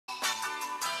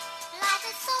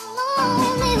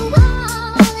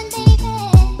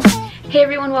Hey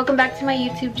everyone, welcome back to my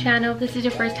YouTube channel. If this is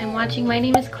your first time watching, my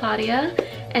name is Claudia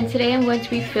and today I'm going to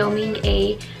be filming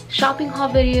a shopping haul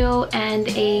video and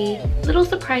a little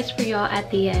surprise for y'all at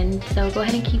the end, so go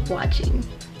ahead and keep watching.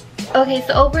 Okay,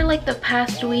 so over like the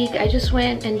past week I just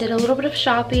went and did a little bit of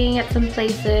shopping at some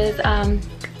places.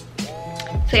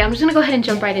 So yeah, I'm just gonna go ahead and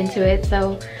jump right into it.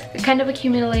 So I kind of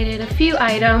accumulated a few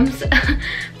items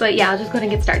but yeah, I'll just go ahead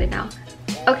and get started now.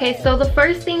 Okay, so the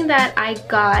first thing that I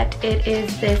got, it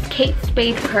is this Kate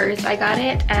Spade purse. I got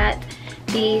it at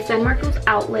the San Marcos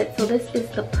outlet. So this is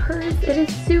the purse. It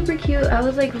is super cute. I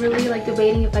was like really like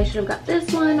debating if I should have got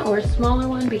this one or a smaller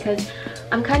one because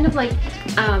I'm kind of like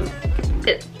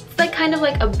it's like kind of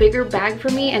like a bigger bag for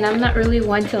me, and I'm not really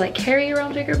one to like carry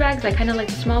around bigger bags. I kind of like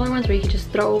the smaller ones where you can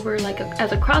just throw over like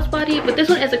as a crossbody, but this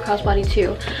one is a crossbody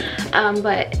too.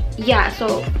 But yeah,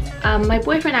 so my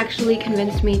boyfriend actually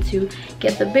convinced me to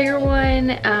get the bigger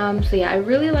one. So yeah, I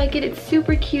really like it. It's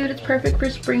super cute. It's perfect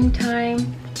for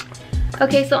springtime.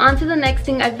 Okay, so on to the next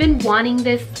thing. I've been wanting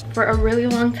this for a really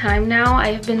long time now.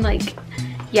 I have been like,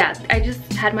 yeah, I just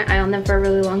had my eye on them for a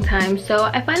really long time. So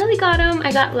I finally got them.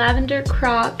 I got lavender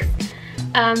Crocs.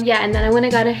 Yeah, and then I went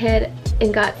and got ahead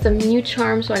and got some new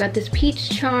charms. So I got this peach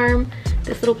charm,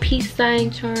 this little peace sign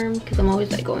charm, because I'm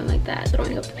always like going like that,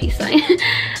 throwing up the peace sign.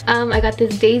 I got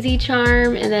this daisy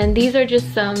charm, and then these are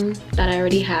just some that I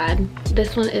already had.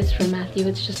 This one is from Matthew.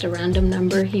 It's just a random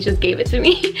number. He just gave it to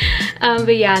me.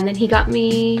 But yeah, and then he got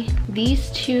me these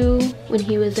two when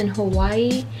he was in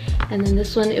Hawaii, and then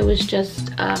this one, it was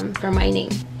just for my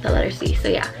name, the letter C. So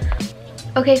yeah.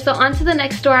 Okay, so on to the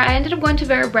next store. I ended up going to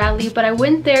Vera Bradley, but I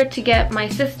went there to get my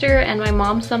sister and my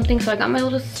mom something. So I got my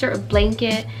little sister a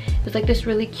blanket. It's like this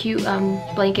really cute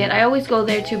blanket. I always go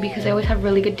there too because they always have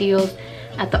really good deals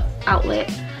at the outlet.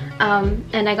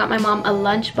 And I got my mom a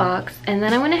lunchbox, and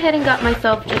then I went ahead and got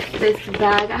myself just this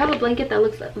bag. I have a blanket that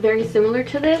looks very similar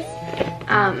to this.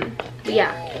 But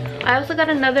yeah, I also got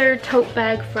another tote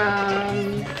bag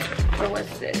from, where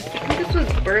was this? I think this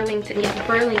was Burlington. Yeah,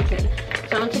 Burlington.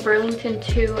 So I went to Burlington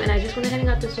too, and I just went ahead and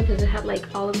got this one because it had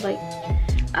like all of like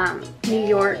New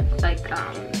York, like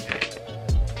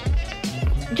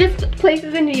just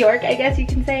places in New York, I guess you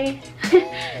can say.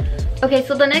 Okay,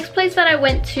 so the next place that I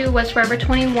went to was Forever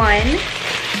 21,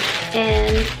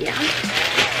 and yeah.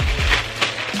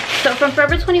 So from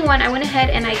Forever 21, I went ahead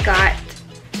and I got,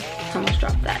 almost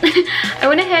dropped that. I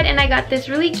went ahead and I got this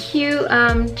really cute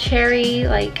cherry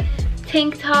like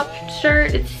tank top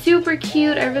shirt. It's super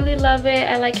cute. I really love it.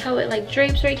 I like how it like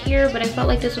drapes right here, but I felt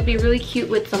like this would be really cute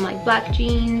with some like black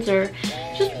jeans, or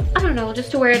just, I don't know,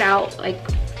 just to wear it out like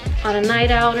on a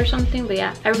night out or something. But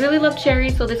yeah, I really love cherry,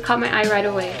 so this caught my eye right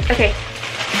away. Okay,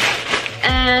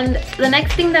 and the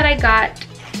next thing that I got,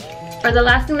 or the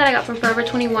last thing that I got from Forever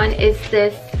 21 is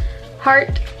this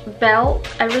heart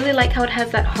belt. I really like how it has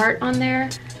that heart on there,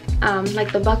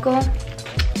 like the buckle. I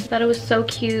thought it was so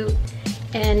cute,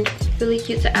 and really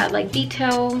cute to add like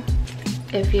detail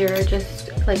if you're just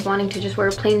like wanting to just wear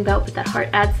a plain belt, but that heart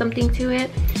adds something to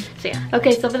it. So yeah.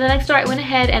 Okay, so for the next store I went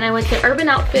ahead and I went to Urban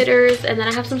Outfitters, and then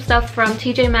I have some stuff from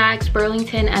TJ Maxx,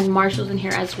 Burlington, and Marshalls in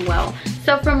here as well.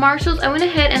 So from Marshalls I went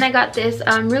ahead and I got this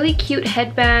really cute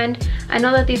headband. I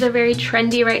know that these are very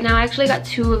trendy right now. I actually got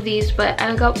two of these, but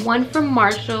I got one from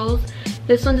Marshalls.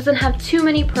 This one doesn't have too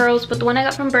many pearls, but the one I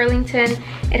got from Burlington,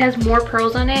 it has more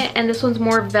pearls on it, and this one's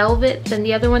more velvet than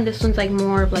the other one. This one's like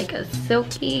more of like a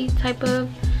silky type of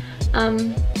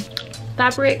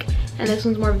fabric, and this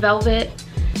one's more velvet.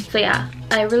 So yeah,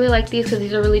 I really like these because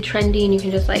these are really trendy and you can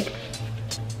just like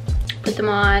put them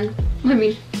on. I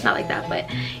mean, not like that, but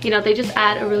you know, they just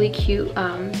add a really cute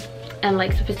and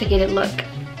like sophisticated look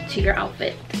to your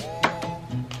outfit.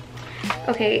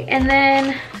 Okay, and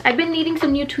then I've been needing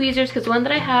some new tweezers because the one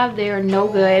that I have, they are no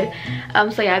good.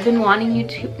 So yeah, I've been wanting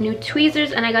new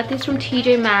tweezers, and I got these from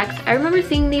TJ Maxx. I remember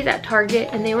seeing these at Target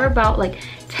and they were about like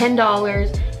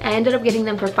 $10. I ended up getting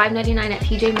them for $5.99 at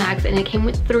TJ Maxx, and it came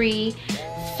with 3.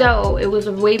 So it was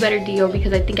a way better deal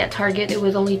because I think at Target it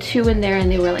was only 2 in there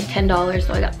and they were like $10.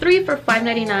 So I got 3 for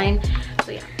 $5.99.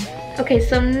 So yeah. Okay,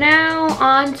 so now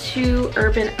on to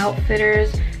Urban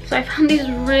Outfitters. So I found these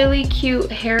really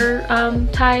cute hair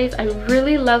ties. I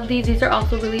really love these. These are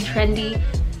also really trendy.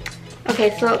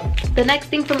 Okay, so the next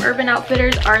thing from Urban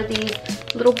Outfitters are these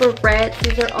little barrettes.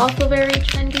 These are also very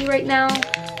trendy right now.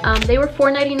 They were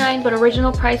 $4.99, but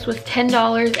original price was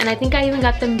 $10, and I think I even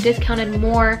got them discounted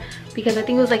more because I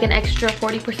think it was like an extra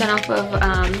 40% off of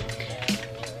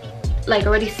like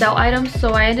already sell items.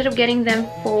 So I ended up getting them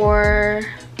for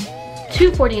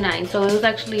 $2.49, so it was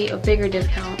actually a bigger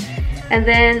discount. And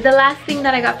then the last thing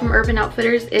that I got from Urban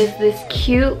Outfitters is this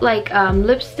cute like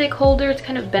lipstick holder. It's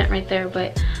kind of bent right there,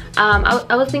 but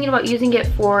I was thinking about using it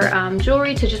for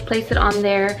jewelry, to just place it on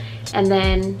there and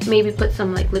then maybe put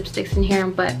some like lipsticks in here.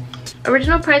 But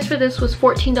original price for this was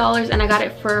 $14 and I got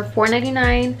it for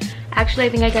 $4.99. Actually, I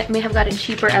think I may have got it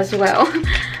cheaper as well.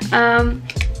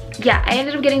 Yeah, I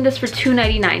ended up getting this for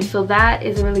 $2.99, so that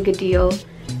is a really good deal.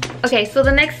 Okay, so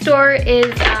the next store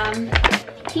is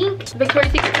Pink,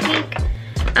 Victoria's Secret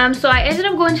Pink. So I ended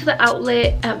up going to the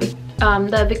outlet,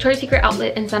 the Victoria's Secret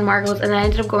outlet in San Marcos, and I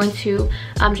ended up going to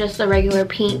just a regular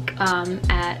Pink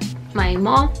at my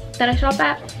mall that I shop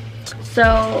at.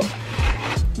 So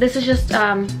this is just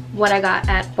what I got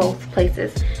at both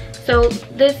places. So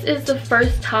this is the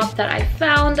first top that I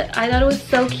found. I thought it was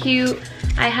so cute.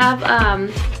 I have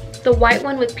the white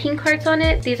one with pink hearts on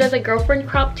it. These are the girlfriend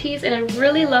crop tees and I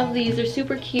really love these. They're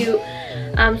super cute.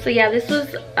 So yeah, this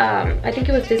was I think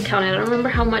it was discounted. I don't remember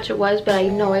how much it was, but I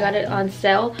know I got it on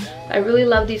sale. I really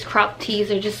love these crop tees.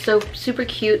 They're just so super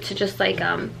cute to just like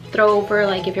throw over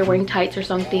like if you're wearing tights or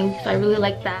something. So I really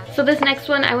like that. So this next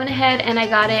one, I went ahead and I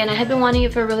got it, and I had been wanting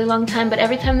it for a really long time, but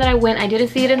every time that I went I didn't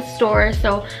see it in store.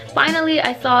 So finally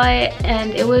I saw it,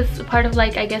 and it was part of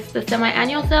like, I guess, the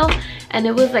semi-annual sale, and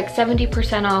it was like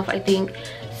 70% off, I think.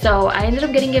 So I ended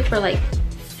up getting it for like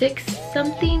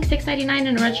 $6.99,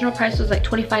 and the original price was like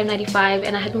 $25.95,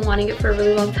 and I had been wanting it for a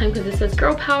really long time because it says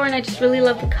girl power and I just really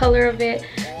love the color of it.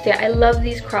 So yeah, I love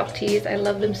these crop tees. I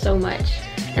love them so much.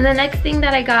 And the next thing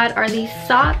that I got are these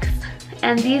socks,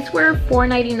 and these were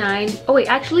 $4.99. Oh wait,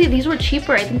 actually these were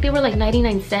cheaper. I think they were like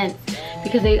 99 cents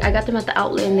because I got them at the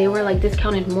outlet and they were like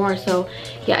discounted more. So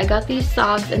yeah, I got these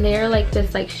socks, and they're like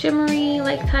this like shimmery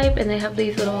like type, and they have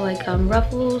these little like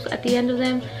ruffles at the end of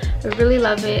them. I really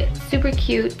love it. Super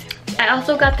cute. I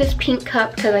also got this pink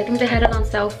cup because I think they had it on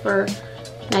sale for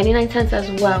 99 cents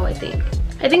as well. I think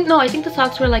the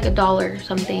socks were like $1 or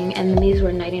something, and these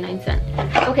were 99 cents.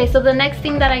 Okay, so the next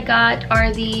thing that I got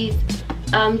are these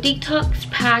detox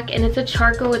pack, and it's a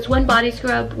charcoal. It's 1 body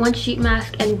scrub, 1 sheet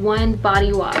mask, and 1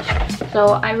 body wash.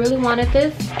 So I really wanted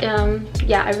this.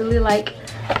 Yeah, I really like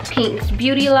Pink's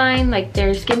beauty line, like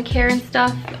their skincare and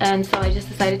stuff, and so I just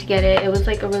decided to get it. It was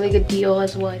like a really good deal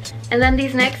as well. And then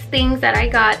these next things that I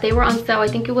got, they were on sale. I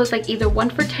think it was like either 1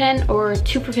 for $10 or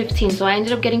 2 for $15, so I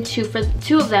ended up getting two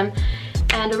of them,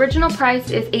 and original price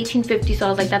is $18.50, so I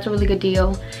was like, that's a really good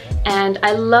deal. And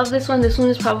I love this one. This one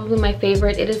is probably my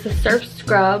favorite. It is the Surf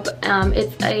Scrub.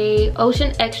 It's a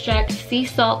ocean extract sea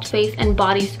salt face and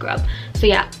body scrub. So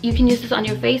yeah, you can use this on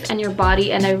your face and your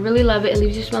body, and I really love it. It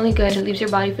leaves you smelling good. It leaves your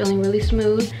body feeling really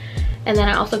smooth. And then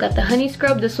I also got the honey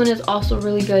scrub. This one is also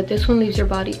really good. This one leaves your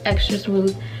body extra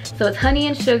smooth. So it's honey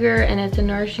and sugar, and it's a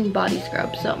nourishing body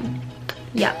scrub. So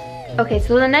yeah. Okay,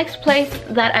 so the next place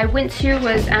that I went to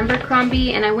was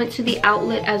Abercrombie, and I went to the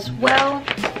outlet as well,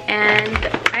 and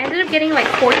I ended up getting like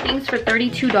 4 things for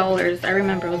 $32. I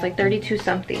remember it was like 32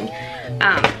 something.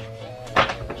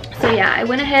 So yeah, I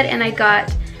went ahead and I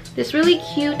got this really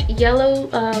cute yellow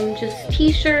just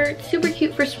t-shirt, super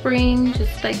cute for spring,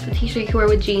 just like the t-shirt you can wear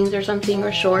with jeans or something,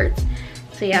 or shorts.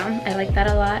 So yeah, I like that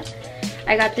a lot.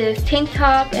 I got this tank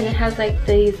top, and it has like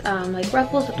these like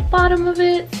ruffles at the bottom of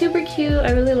it. Super cute.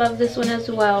 I really love this one as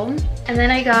well. And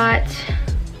then I got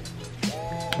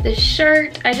this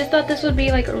shirt. I just thought this would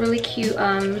be like a really cute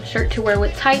shirt to wear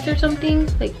with tights or something,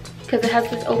 like because it has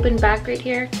this open back right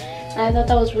here. And I thought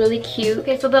that was really cute.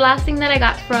 Okay, so the last thing that I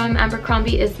got from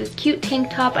Abercrombie is this cute tank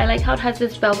top. I like how it has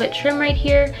this velvet trim right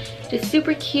here. Just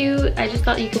super cute. I just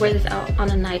thought you could wear this out on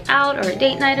a night out or a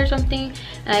date night or something.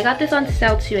 And I got this on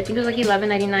sale too. I think it was like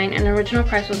 $11.99, and the original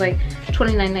price was like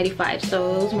 $29.95,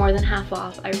 so it was more than half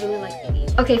off. I really like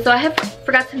these. Okay, so I have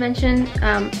forgot to mention,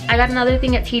 I got another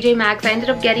thing at TJ Maxx. I ended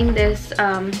up getting this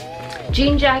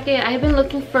jean jacket. I have been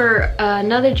looking for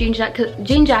another jean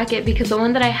jacket because the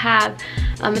one that I have,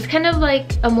 it's kind of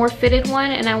like a more fitted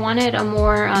one, and I wanted a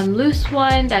more loose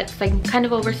one that's like kind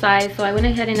of oversized. So I went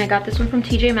ahead and I got this one from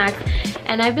TJ Maxx,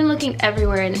 and I've been looking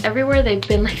everywhere, and everywhere they've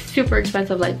been like super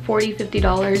expensive, like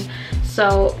 $40–50.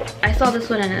 So I saw this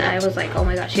one and I was like, oh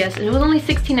my gosh, yes. And it was only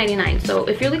 $16.99. So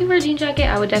if you're looking for a jean jacket,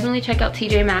 I would definitely check out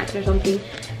TJ Maxx or something.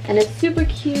 And it's super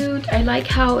cute. I like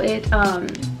how it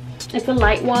it's a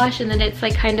light wash, and then it's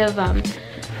like kind of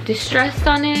distressed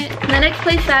on it. And the next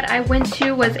place that I went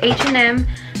to was H&M.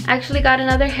 I actually got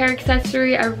another hair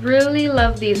accessory. I really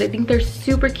love these. I think they're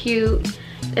super cute.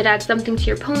 It adds something to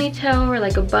your ponytail or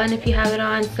like a bun if you have it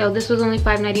on. So this was only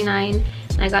 $5.99,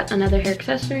 and I got another hair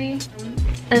accessory.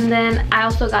 And then I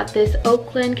also got this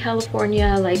Oakland,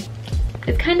 California, like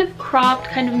it's kind of cropped,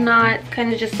 kind of not,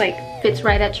 kind of just like fits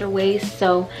right at your waist.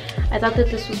 So I thought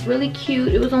that this was really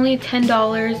cute. It was only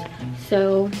 $10.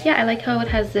 So yeah, I like how it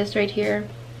has this right here.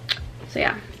 So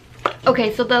yeah,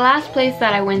 Okay, so the last place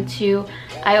that I went to,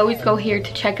 I always go here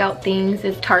to check out things,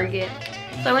 is Target.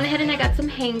 So I went ahead and I got some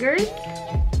hangers.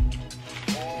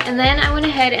 And then I went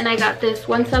ahead and I got this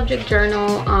one subject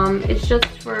journal. It's just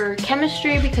for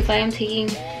chemistry because I am taking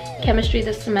chemistry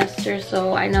this semester,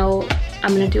 so I know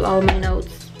I'm gonna do all of my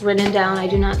notes written down. I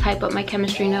do not type up my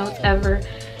chemistry notes ever.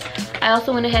 I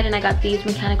also went ahead and I got these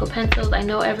mechanical pencils. I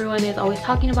know everyone is always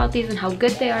talking about these and how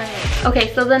good they are.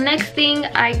 Okay, so the next thing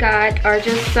I got are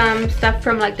just some stuff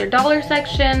from like their dollar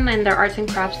section and their arts and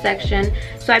crafts section.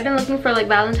 So I've been looking for like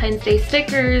Valentine's Day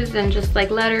stickers and just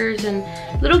like letters and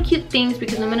little cute things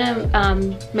because I'm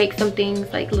gonna make some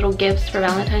things like little gifts for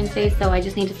Valentine's Day, so I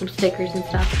just needed some stickers and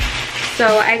stuff.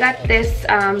 So I got this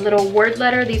little word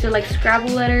letter. These are like Scrabble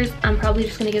letters. I'm probably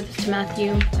just gonna give this to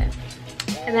Matthew.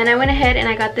 And then I went ahead and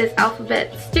I got this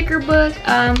alphabet sticker book.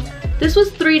 This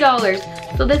was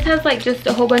 $3. So this has like just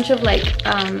a whole bunch of like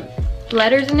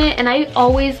letters in it. And I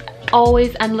always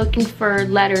am looking for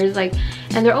letters, like,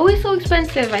 and they're always so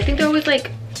expensive. I think they're always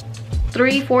like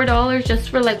 $3, $4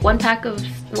 just for like one pack of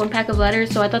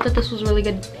letters. So I thought that this was a really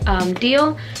good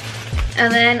deal.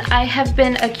 And then I have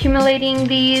been accumulating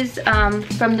these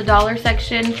from the dollar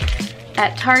section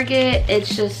at Target.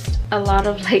 It's just a lot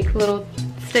of like little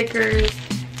stickers,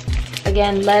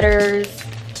 again, letters,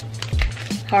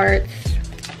 hearts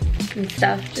and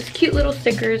stuff, just cute little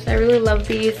stickers. I really love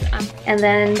these. And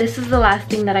then this is the last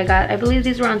thing that I got. I believe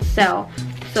these were on sale,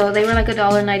 so they were like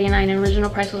 $1.99 and original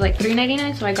price was like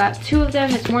 $3.99, so I got 2 of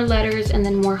them. It's more letters and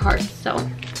then more hearts. So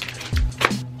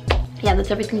yeah,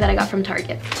 that's everything that I got from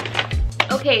Target.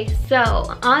 Okay,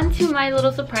 so on to my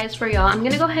little surprise for y'all. I'm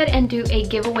gonna go ahead and do a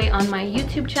giveaway on my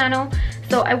YouTube channel.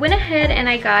 So I went ahead and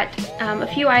I got a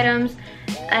few items,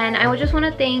 and I would just want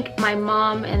to thank my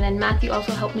mom, and then Matthew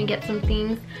also helped me get some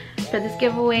things for this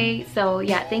giveaway. So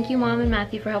yeah, thank you Mom and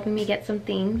Matthew for helping me get some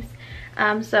things.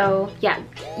 So yeah,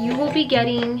 you will be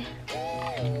getting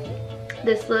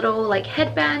this little like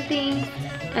headband thing,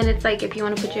 and it's like if you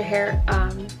want to put your hair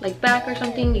like back or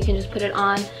something, you can just put it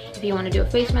on. If you want to do a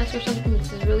face mask or something,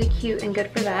 this is really cute and good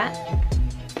for that.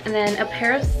 And then a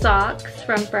pair of socks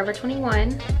from Forever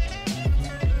 21.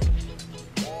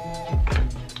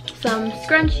 Some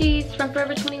scrunchies from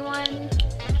Forever 21.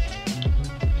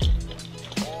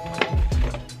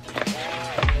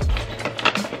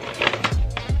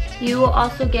 You will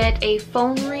also get a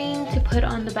phone ring to put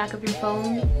on the back of your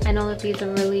phone. I know that these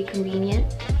are really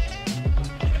convenient.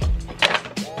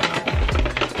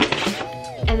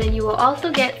 And then you will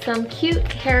also get some cute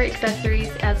hair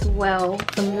accessories as well.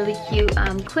 Some really cute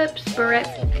clips,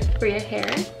 barrettes for your hair.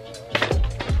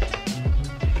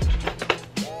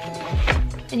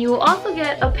 And you will also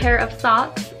get a pair of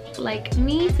socks like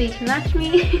me, so you can match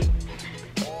me.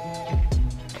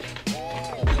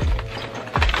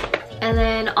 And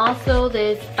then also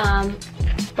this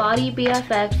Body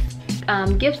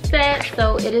BFFs gift set.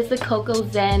 So it is the Cocoa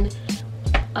Zen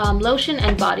lotion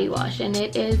and body wash, and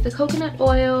it is the coconut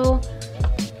oil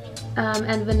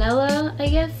and vanilla, I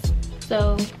guess.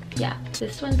 So yeah,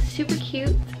 this one's super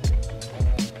cute.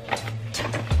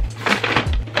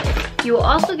 You will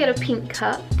also get a pink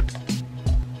cup.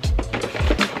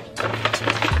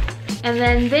 And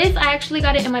then this, I actually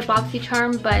got it in my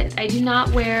BoxyCharm, but I do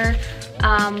not wear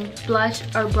blush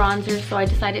or bronzer, so I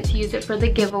decided to use it for the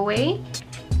giveaway.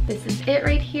 This is it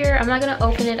right here. I'm not gonna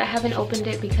open it. I haven't opened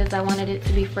it because I wanted it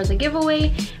to be for the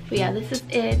giveaway. But yeah, this is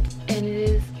it, and it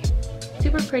is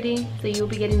super pretty, so you'll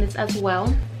be getting this as well.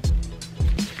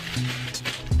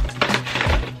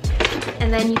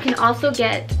 And then you can also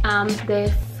get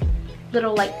this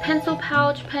little like pencil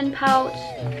pouch, pen pouch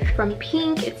from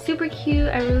Pink. It's super cute.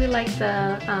 I really like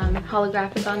the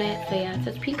holographic on it. So yeah, it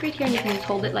says Pink right here, and you can just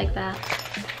hold it like that.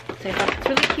 So I thought it's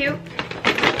really cute.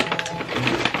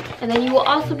 And then you will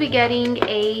also be getting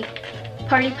a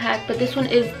party pack, but this one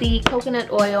is the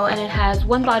coconut oil, and it has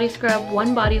 1 body scrub,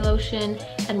 1 body lotion,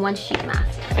 and 1 sheet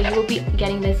mask. So you will be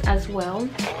getting this as well.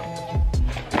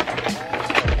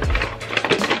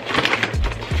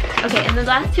 Okay, and the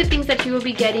last 2 things that you will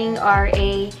be getting are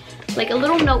a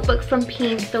little notebook from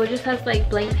Pink. So it just has like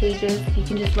blank pages. You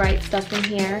can just write stuff in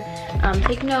here,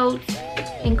 take notes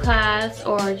in class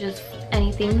or just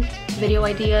anything, video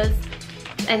ideas.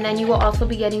 And then you will also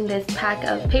be getting this pack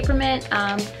of Papermint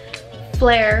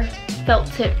Flare felt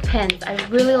tip pens. I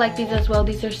really like these as well.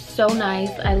 These are so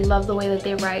nice. I love the way that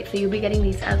they write, so you'll be getting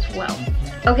these as well.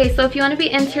 Okay, so if you want to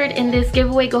be entered in this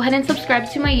giveaway, go ahead and subscribe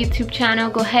to my YouTube channel.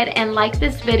 Go ahead and like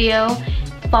this video.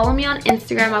 Follow me on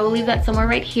Instagram. I will leave that somewhere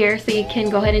right here, so you can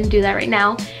go ahead and do that right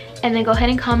now. And then go ahead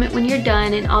and comment when you're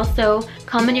done, and also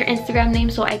comment your Instagram name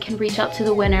so I can reach out to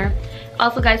the winner.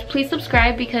 Also guys, please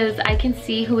subscribe because I can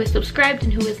see who is subscribed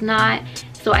and who is not,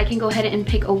 so I can go ahead and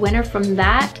pick a winner from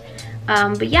that.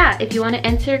 But yeah, if you want to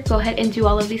enter, go ahead and do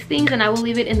all of these things, and I will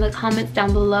leave it in the comments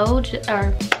down below,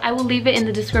 or I will leave it in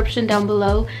the description down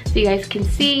below so you guys can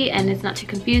see and it's not too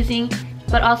confusing.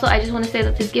 But also, I just want to say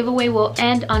that this giveaway will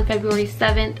end on February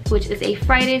 7th, which is a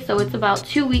Friday, so it's about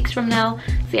 2 weeks from now.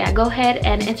 So yeah, go ahead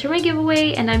and enter my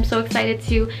giveaway, and I'm so excited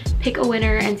to pick a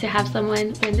winner and to have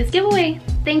someone win this giveaway.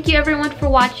 Thank you everyone for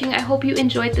watching. I hope you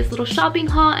enjoyed this little shopping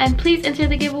haul, and please enter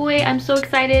the giveaway. I'm so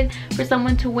excited for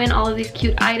someone to win all of these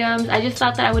cute items. I just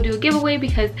thought that I would do a giveaway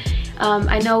because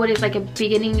I know it is like a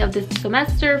beginning of the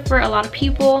semester for a lot of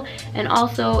people, and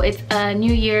also it's a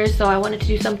new year, so I wanted to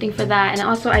do something for that. And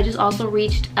also I just also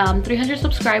reached 300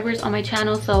 subscribers on my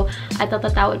channel, so I thought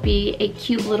that that would be a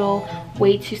cute little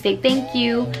way to say thank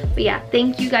you. But yeah,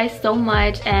 thank you guys so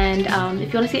much, and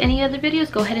if you want to see any other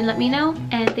videos, go ahead and let me know.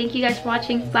 And thank you guys for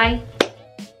watching. Bye.